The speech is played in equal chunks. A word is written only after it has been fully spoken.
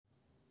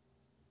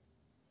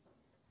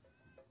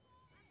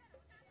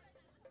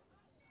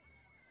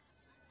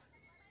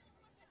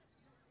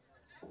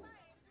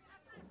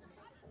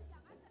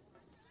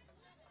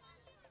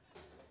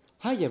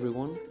Hi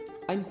everyone,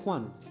 I'm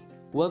Juan.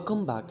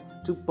 Welcome back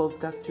to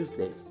Podcast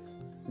Tuesdays.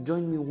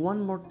 Join me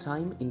one more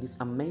time in this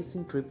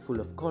amazing trip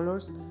full of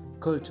colors,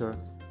 culture,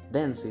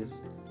 dances,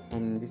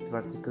 and in this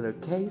particular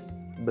case,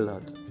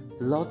 blood.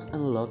 Lots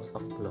and lots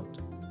of blood.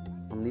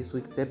 On this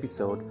week's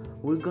episode,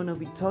 we're gonna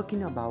be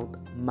talking about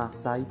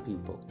Maasai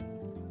people.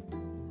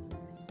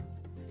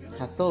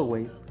 As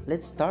always,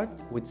 let's start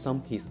with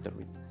some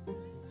history.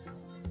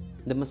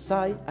 The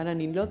Maasai are an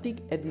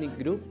Nilotic ethnic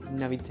group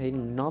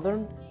inhabiting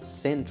northern,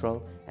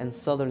 central, and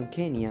southern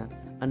Kenya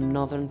and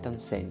northern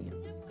Tanzania.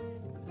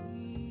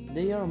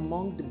 They are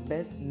among the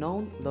best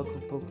known local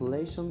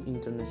population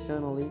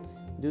internationally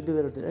due to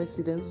their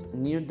residence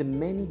near the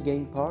many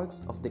game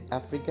parks of the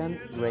African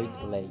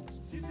Great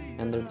Lakes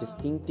and their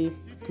distinctive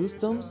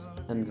customs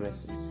and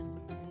dresses.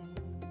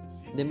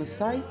 The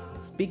Maasai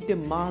speak the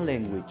Ma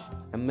language,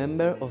 a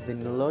member of the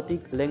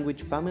Nilotic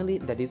language family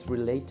that is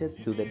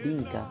related to the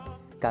Dinka,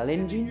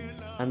 Kalenjin,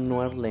 and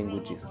Nuer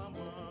languages.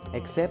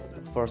 Except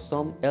for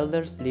some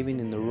elders living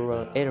in the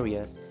rural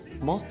areas,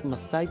 most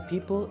Maasai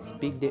people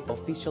speak the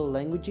official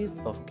languages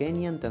of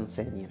Kenya and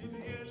Tanzania,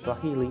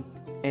 Swahili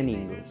and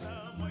English.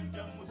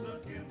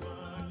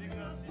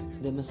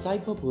 The Maasai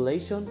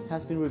population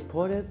has been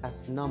reported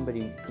as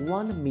numbering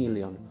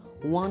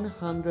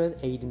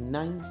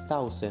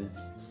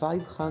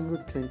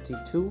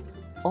 1,189,522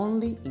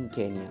 only in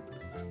Kenya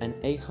and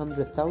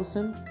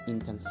 800,000 in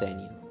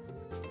Tanzania.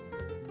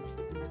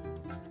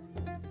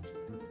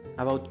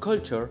 About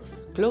culture,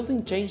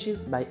 clothing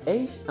changes by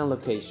age and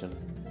location.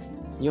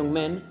 Young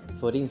men,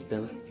 for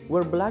instance,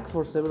 wear black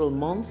for several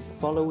months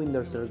following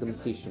their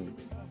circumcision.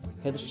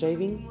 Head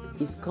shaving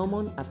is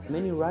common at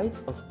many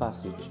rites of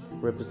passage,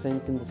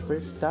 representing the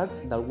fresh start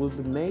that will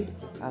be made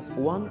as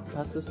one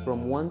passes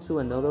from one to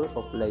another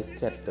of life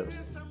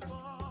chapters.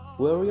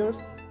 Warriors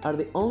are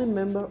the only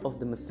member of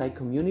the Maasai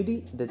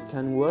community that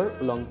can wear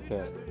long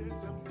hair.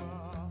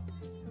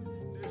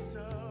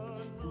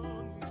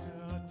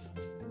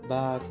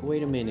 But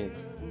wait a minute,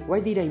 why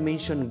did I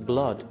mention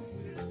blood?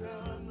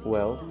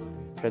 Well,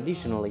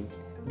 traditionally,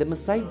 the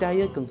Maasai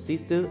diet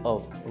consisted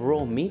of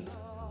raw meat,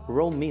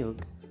 raw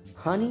milk,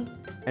 honey,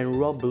 and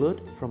raw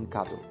blood from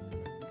cattle.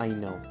 I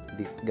know,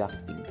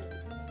 disgusting.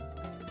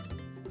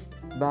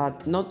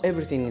 But not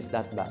everything is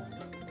that bad.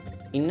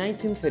 In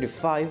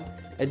 1935,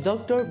 a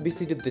doctor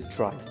visited the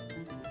tribe.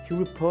 He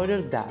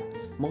reported that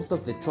most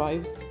of the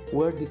tribes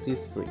were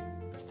disease-free,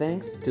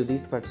 thanks to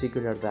this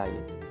particular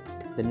diet.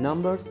 The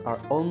numbers are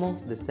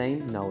almost the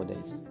same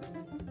nowadays.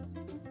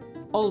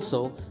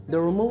 Also, the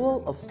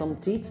removal of some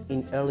teeth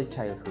in early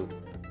childhood.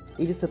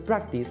 It is a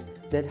practice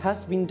that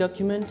has been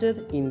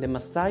documented in the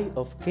Maasai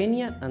of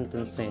Kenya and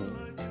Tanzania.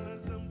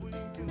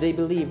 They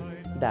believe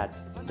that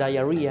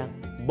diarrhea,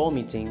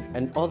 vomiting,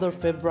 and other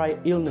febrile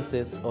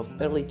illnesses of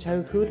early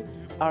childhood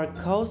are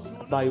caused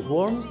by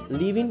worms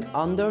living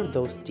under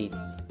those teeth.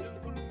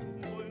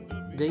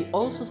 They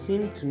also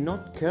seem to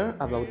not care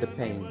about the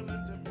pain.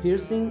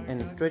 Piercing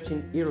and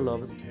stretching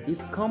earlobes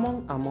is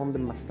common among the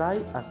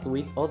Maasai as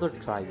with other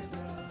tribes,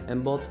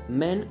 and both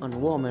men and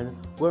women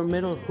wear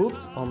metal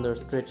hoops on their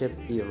stretched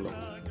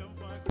earlobes.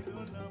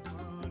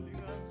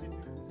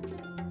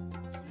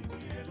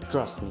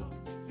 Trust me,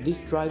 this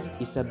tribe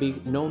is a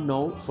big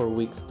no-no for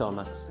weak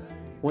stomachs.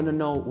 Wanna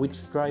know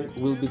which tribe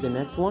will be the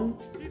next one?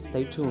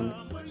 Stay tuned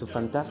to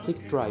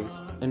Fantastic Tribes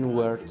and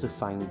where to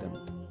find them.